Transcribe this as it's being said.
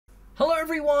Hello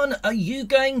everyone, are you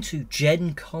going to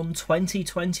Gen Con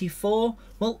 2024?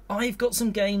 Well, I've got some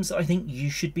games that I think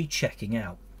you should be checking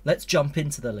out. Let's jump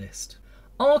into the list.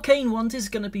 Arcane Wonders is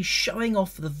going to be showing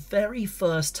off for the very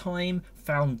first time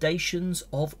Foundations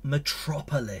of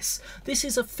Metropolis. This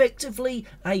is effectively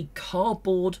a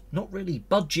cardboard, not really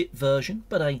budget version,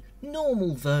 but a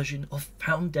normal version of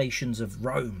Foundations of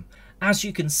Rome. As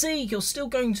you can see, you're still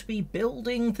going to be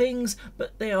building things,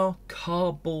 but they are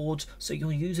cardboard, so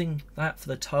you're using that for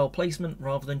the tile placement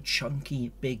rather than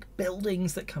chunky big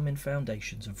buildings that come in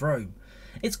Foundations of Rome.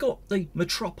 It's got the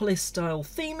Metropolis style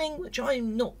theming, which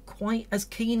I'm not quite as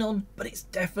keen on, but it's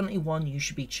definitely one you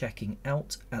should be checking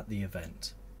out at the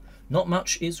event. Not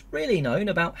much is really known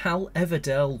about how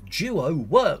Everdell Duo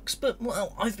works, but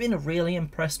well, I've been really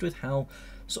impressed with how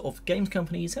sort of games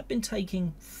companies have been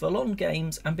taking full-on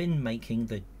games and been making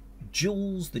the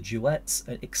duels, the duets,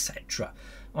 etc.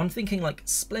 I'm thinking like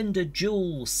Splendor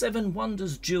Duel, Seven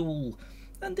Wonders Duel,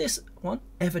 and this one,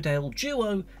 Everdell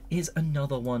Duo, is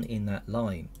another one in that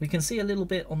line. We can see a little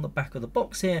bit on the back of the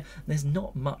box here. There's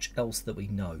not much else that we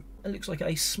know. It looks like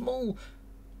a small,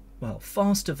 well,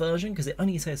 faster version because it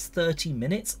only says 30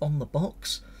 minutes on the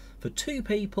box for 2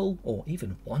 people, or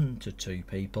even 1 to 2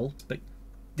 people, but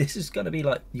this is going to be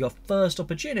like your first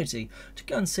opportunity to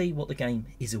go and see what the game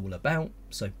is all about,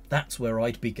 so that's where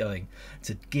I'd be going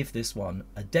to give this one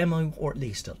a demo or at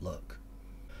least a look.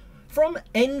 From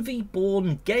Envy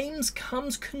Born Games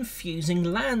comes Confusing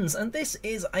Lands, and this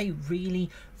is a really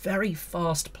very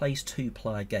fast-paced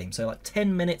 2-player game. So like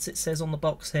 10 minutes it says on the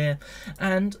box here,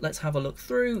 and let's have a look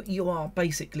through. You are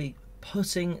basically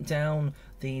putting down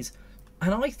these,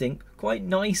 and I think quite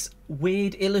nice,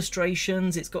 weird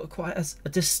illustrations. It's got quite a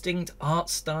distinct art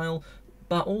style,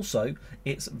 but also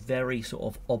it's very sort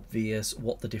of obvious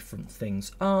what the different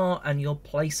things are, and you're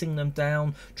placing them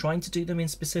down, trying to do them in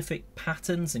specific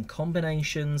patterns and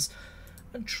combinations,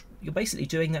 and you're basically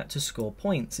doing that to score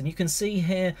points. And you can see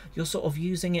here you're sort of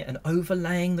using it and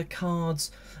overlaying the cards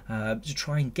to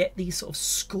try and get these sort of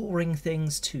scoring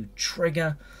things to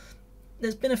trigger.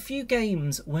 There's been a few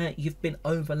games where you've been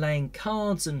overlaying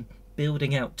cards and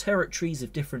building out territories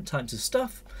of different types of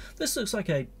stuff. This looks like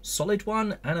a solid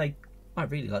one, and I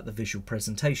really like the visual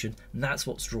presentation, and that's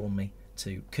what's drawn me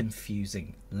to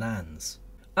Confusing Lands.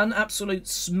 An absolute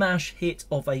smash hit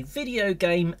of a video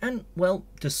game, and well,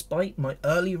 despite my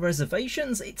early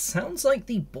reservations, it sounds like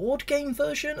the board game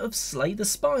version of Slay the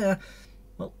Spire,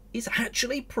 well, it's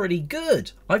actually pretty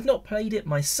good. I've not played it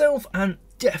myself, and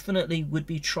definitely would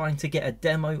be trying to get a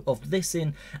demo of this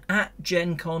in at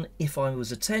Gen Con if I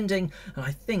was attending, and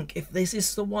I think if this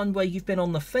is the one where you've been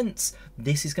on the fence,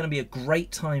 this is going to be a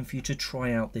great time for you to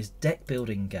try out this deck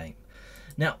building game.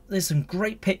 Now, there's some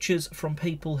great pictures from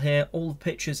people here. All the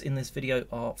pictures in this video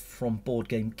are from Board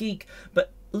Game Geek,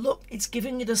 but look, it's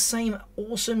giving you the same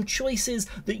awesome choices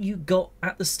that you got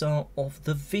at the start of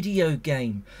the video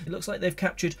game. It looks like they've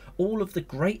captured all of the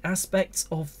great aspects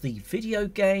of the video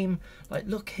game. Like,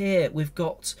 look here, we've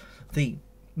got the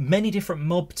many different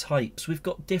mob types, we've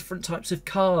got different types of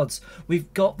cards,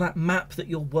 we've got that map that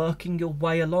you're working your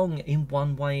way along in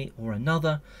one way or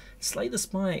another. Slay the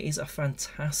Spire is a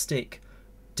fantastic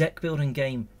deck building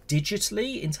game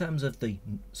digitally in terms of the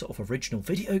sort of original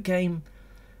video game,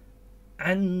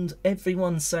 and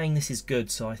everyone's saying this is good,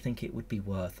 so I think it would be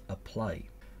worth a play.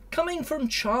 Coming from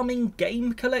Charming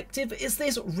Game Collective is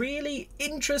this really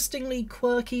interestingly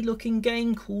quirky looking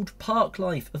game called Park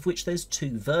Life, of which there's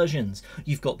 2 versions.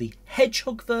 You've got the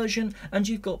Hedgehog version and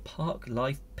you've got Park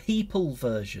Life People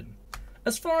version.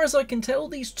 As far as I can tell,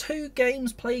 these 2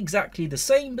 games play exactly the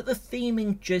same, but the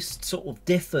theming just sort of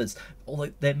differs,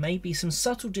 although there may be some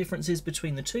subtle differences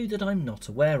between the 2 that I'm not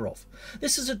aware of.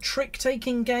 This is a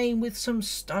trick-taking game with some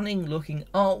stunning looking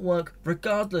artwork,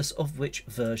 regardless of which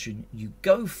version you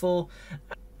go for.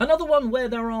 Another one where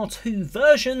there are 2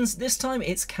 versions, this time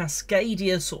it's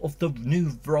Cascadia, sort of the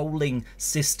new rolling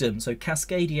system. So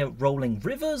Cascadia Rolling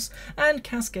Rivers and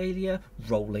Cascadia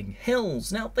Rolling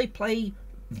Hills. Now, they play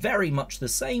very much the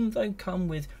same, though come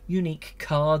with unique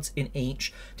cards in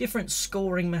each, different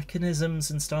scoring mechanisms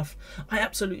and stuff. I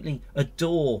absolutely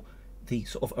adore the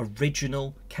sort of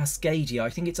original Cascadia. I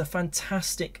think it's a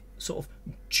fantastic sort of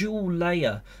dual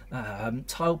layer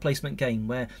tile placement game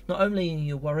where not only are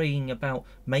you worrying about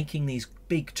making these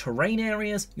big terrain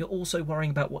areas, you're also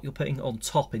worrying about what you're putting on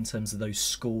top in terms of those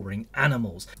scoring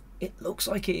animals. It looks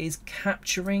like it is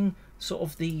capturing sort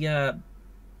of the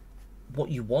what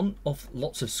you want of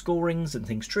lots of scorings and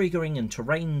things triggering and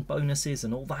terrain bonuses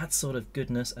and all that sort of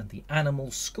goodness, and the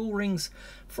animal scorings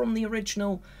from the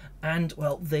original. And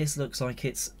well, this looks like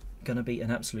it's going to be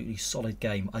an absolutely solid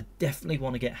game. I definitely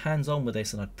want to get hands-on with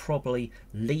this, and I'd probably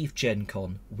leave Gen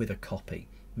Con with a copy.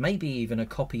 Maybe even a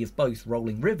copy of both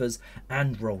Rolling Rivers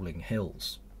and Rolling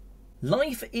Hills.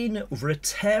 Life in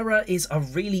Reterra is a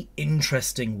really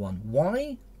interesting one.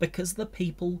 Why? Because the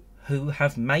people who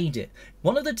have made it.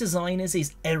 One of the designers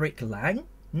is Eric Lang,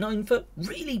 known for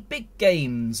really big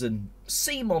games and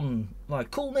CMON, like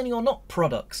Cool Mini or Not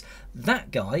products.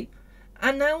 That guy.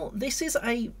 And now this is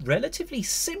a relatively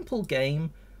simple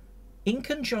game in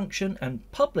conjunction and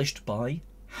published by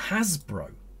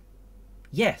Hasbro.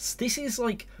 Yes, this is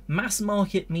like mass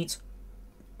market meets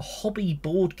hobby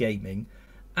board gaming,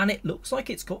 and it looks like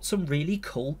it's got some really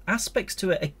cool aspects to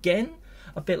it. Again,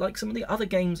 a bit like some of the other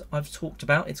games I've talked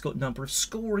about, it's got a number of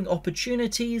scoring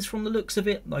opportunities from the looks of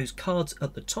it. Those cards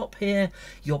at the top here,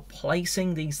 you're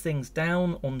placing these things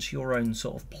down onto your own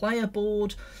sort of player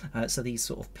board, so these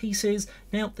sort of pieces.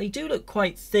 Now, they do look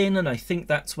quite thin, and I think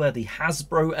that's where the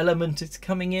Hasbro element is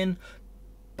coming in,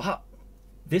 but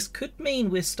this could mean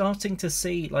we're starting to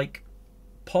see like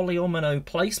polyomino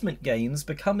placement games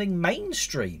becoming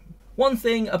mainstream. One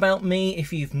thing about me,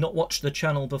 if you've not watched the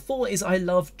channel before, is I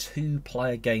love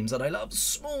two-player games, and I love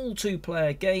small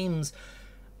two-player games.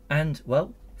 And,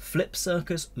 well, Flip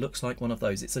Circus looks like one of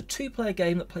those. It's a two-player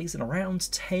game that plays in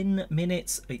around 10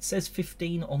 minutes. It says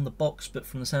 15 on the box, but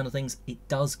from the sound of things, it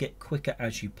does get quicker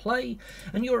as you play.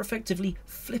 And you're effectively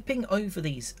flipping over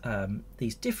these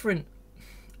different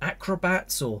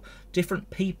acrobats or different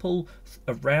people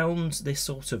around this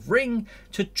sort of ring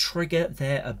to trigger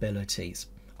their abilities.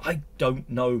 I don't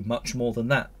know much more than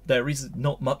that. There is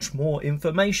not much more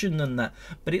information than that,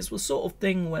 but it's the sort of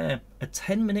thing where a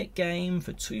 10-minute game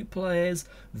for two players,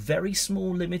 very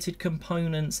small limited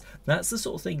components, that's the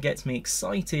sort of thing that gets me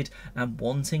excited and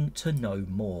wanting to know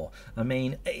more. I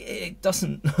mean, it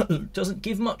doesn't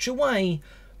give much away,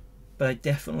 but I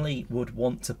definitely would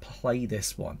want to play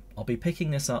this one. I'll be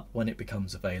picking this up when it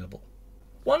becomes available.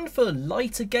 One for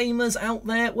lighter gamers out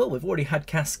there, well, we've already had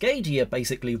Cascadia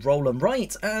basically roll and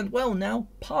write, and well, now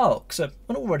Parks, an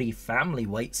already family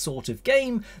weight sort of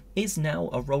game, is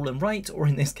now a roll and write, or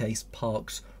in this case,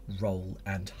 Parks Roll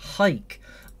and Hike.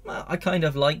 Well, I kind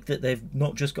of like that they've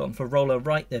not just gone for roll and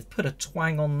write, they've put a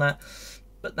twang on that,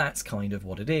 but that's kind of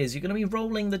what it is. You're going to be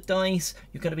rolling the dice,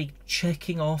 you're going to be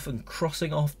checking off and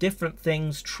crossing off different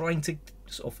things, trying to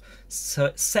sort of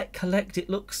set collect, it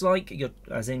looks like, you're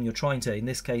trying to, in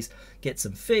this case, get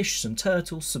some fish, some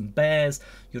turtles, some bears.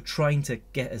 You're trying to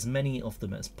get as many of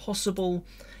them as possible.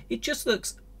 It just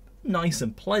looks nice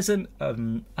and pleasant,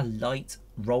 a light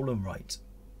roll and write.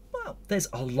 Well, there's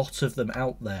a lot of them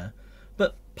out there,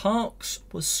 but Parks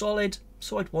was solid,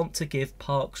 so I'd want to give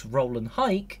Parks Roll and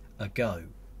Hike a go.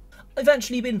 I've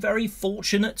actually been very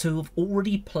fortunate to have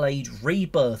already played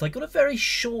Rebirth. I got a very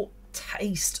short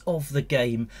taste of the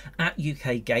game at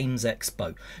UK Games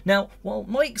Expo. Now, while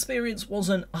my experience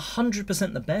wasn't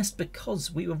 100% the best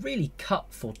because we were really cut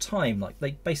for time, like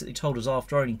they basically told us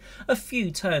after only a few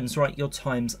turns, right, your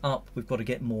time's up, we've got to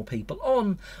get more people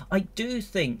on, I do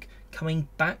think coming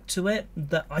back to it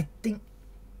that I think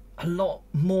a lot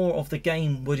more of the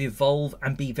game would evolve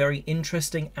and be very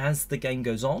interesting as the game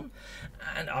goes on.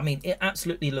 And I mean, it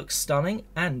absolutely looks stunning,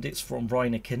 and it's from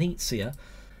Reiner Knizia.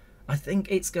 I think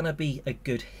it's going to be a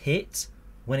good hit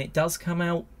when it does come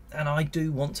out, and I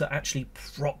do want to actually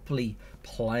properly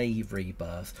play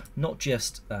Rebirth, not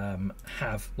just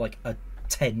have like a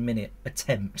 10-minute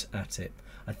attempt at it.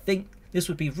 I think this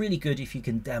would be really good if you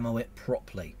can demo it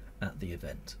properly at the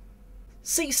event.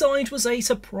 Seaside was a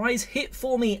surprise hit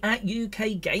for me at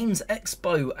UK Games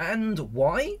Expo, and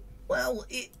why? Well,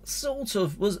 it sort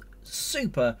of was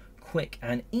super quick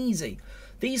and easy.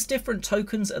 These different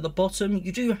tokens at the bottom,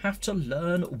 you do have to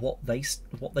learn what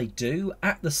they do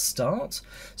at the start.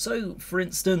 So, for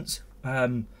instance,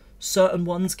 certain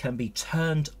ones can be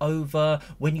turned over.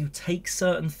 When you take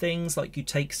certain things, like you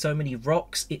take so many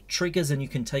rocks, it triggers and you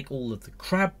can take all of the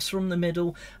crabs from the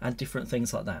middle and different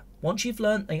things like that. Once you've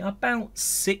learned about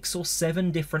 6 or 7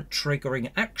 different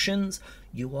triggering actions,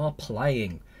 you are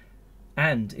playing.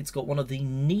 And it's got one of the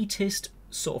neatest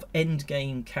sort of end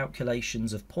game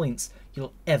calculations of points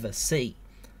you'll ever see.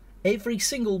 Every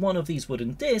single one of these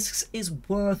wooden discs is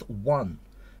worth 1.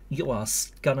 You are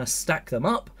gonna stack them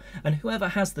up, and whoever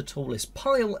has the tallest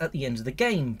pile at the end of the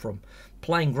game, from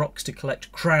playing rocks to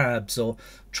collect crabs, or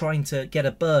trying to get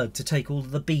a bird to take all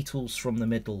of the beetles from the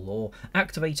middle, or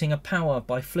activating a power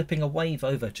by flipping a wave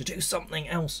over to do something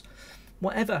else.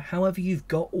 However you've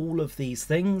got all of these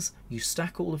things, you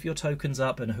stack all of your tokens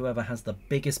up, and whoever has the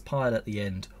biggest pile at the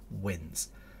end wins.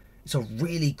 It's a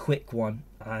really quick one,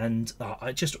 and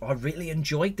I really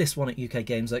enjoyed this one at UK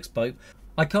Games Expo.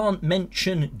 I can't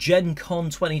mention Gen Con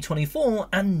 2024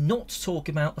 and not talk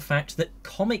about the fact that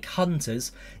Comic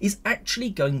Hunters is actually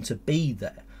going to be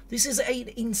there. This is an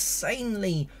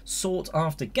insanely sought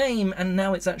after game, and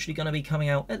now it's actually going to be coming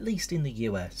out, at least in the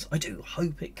US. I do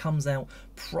hope it comes out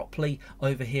properly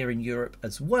over here in Europe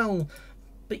as well,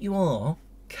 but you are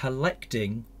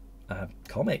collecting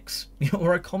comics.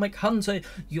 You're a comic hunter,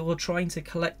 you're trying to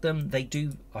collect them. They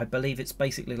do, I believe it's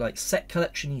basically like set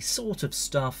collection-y sort of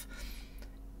stuff.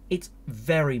 It's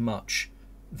very much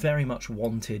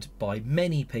wanted by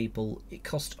many people. It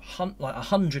cost like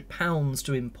 £100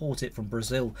 to import it from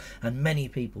Brazil, and many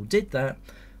people did that.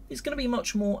 It's going to be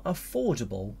much more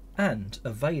affordable and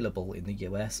available in the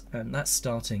US, and that's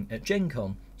starting at Gen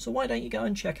Con. So why don't you go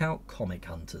and check out Comic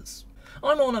Hunters?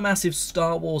 I'm on a massive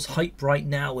Star Wars hype right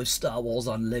now with Star Wars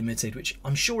Unlimited, which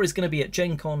I'm sure is going to be at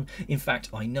Gen Con. In fact,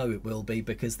 I know it will be,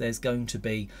 because there's going to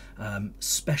be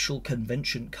special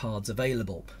convention cards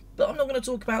available. But I'm not going to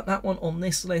talk about that one on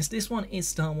this list. This one is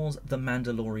Star Wars The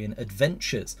Mandalorian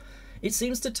Adventures. It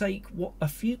seems to take what a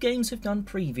few games have done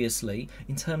previously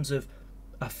in terms of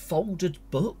a folded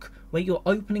book where you're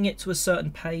opening it to a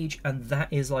certain page, and that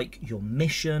is like your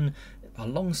mission,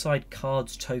 alongside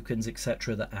cards, tokens,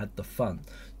 etc. that add the fun.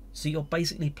 So you're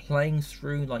basically playing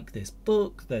through like this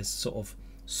book. There's sort of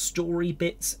story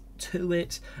bits to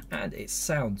it, and it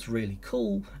sounds really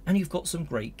cool, and you've got some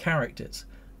great characters.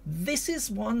 This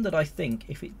is one that I think,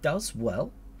 if it does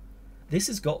well, this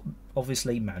has got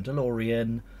obviously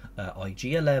Mandalorian,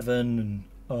 IG-11 and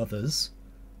others.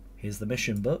 Here's the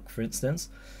mission book, for instance.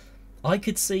 I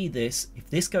could see this, if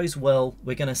this goes well,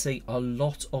 we're going to see a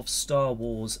lot of Star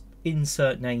Wars,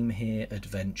 insert name here,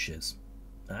 adventures.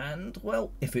 And,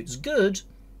 well, if it's good,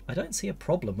 I don't see a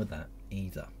problem with that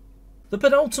either. The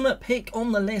penultimate pick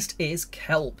on the list is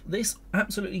Kelp. This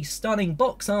absolutely stunning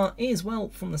box art is, well,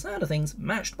 from the sound of things,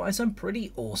 matched by some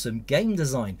pretty awesome game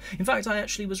design. In fact, I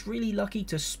actually was really lucky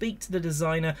to speak to the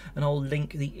designer, and I'll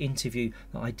link the interview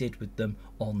that I did with them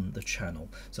on the channel,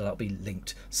 so that'll be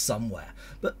linked somewhere.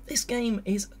 But this game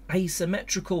is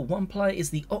asymmetrical. One player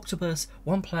is the octopus,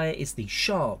 one player is the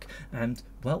shark, and,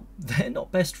 well, they're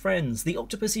not best friends. The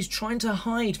octopus is trying to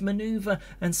hide, maneuver,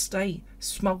 and stay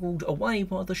smuggled away,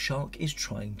 while the shark is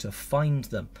trying to find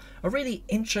them. A really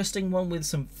interesting one with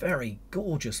some very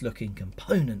gorgeous looking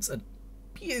components and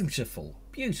beautiful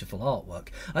artwork.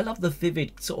 I love the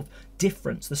vivid sort of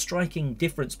difference, the striking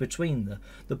difference between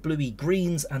the bluey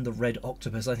greens and the red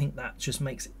octopus. I think that just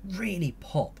makes it really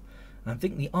pop. I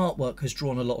think the artwork has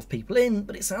drawn a lot of people in,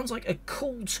 but it sounds like a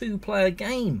cool two-player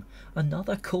game.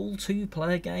 Another cool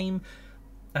two-player game.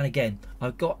 And again,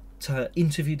 I've got to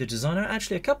interview the designer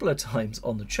actually a couple of times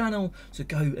on the channel, so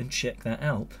go and check that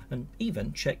out, and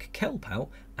even check Kelp out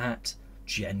at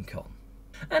Gen Con.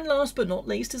 And last but not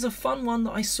least is a fun one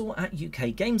that I saw at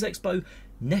UK Games Expo,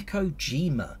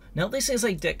 Nekojima. Now this is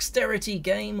a dexterity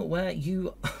game where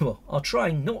you are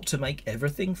trying not to make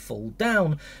everything fall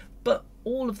down, but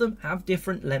all of them have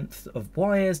different lengths of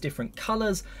wires, different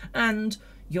colours, and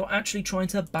you're actually trying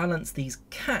to balance these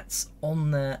cats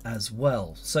on there as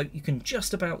well. So you can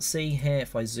just about see here,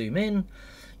 if I zoom in,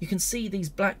 you can see these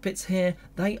black bits here.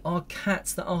 They are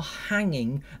cats that are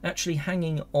actually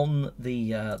hanging on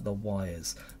the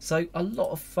wires. So a lot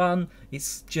of fun.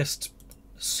 It's just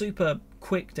super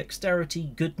quick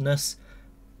dexterity, goodness.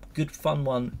 Good fun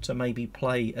one to maybe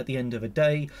play at the end of a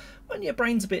day when your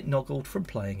brain's a bit noggled from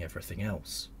playing everything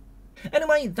else.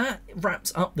 Anyway, that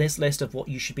wraps up this list of what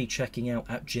you should be checking out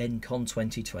at Gen Con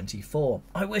 2024.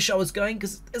 I wish I was going,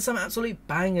 because there's some absolute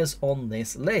bangers on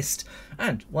this list.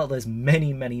 And, well, there's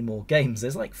many more games.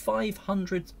 There's like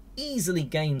 500 easily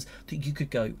games that you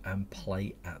could go and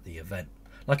play at the event.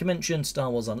 Like I mentioned, Star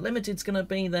Wars Unlimited's going to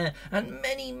be there, and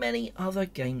many other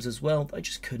games as well that I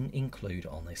just couldn't include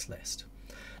on this list.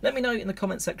 Let me know in the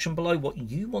comment section below what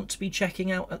you want to be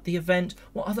checking out at the event,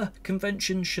 what other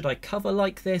conventions should I cover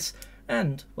like this,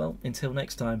 and, well, until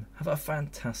next time, have a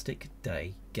fantastic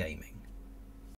day gaming.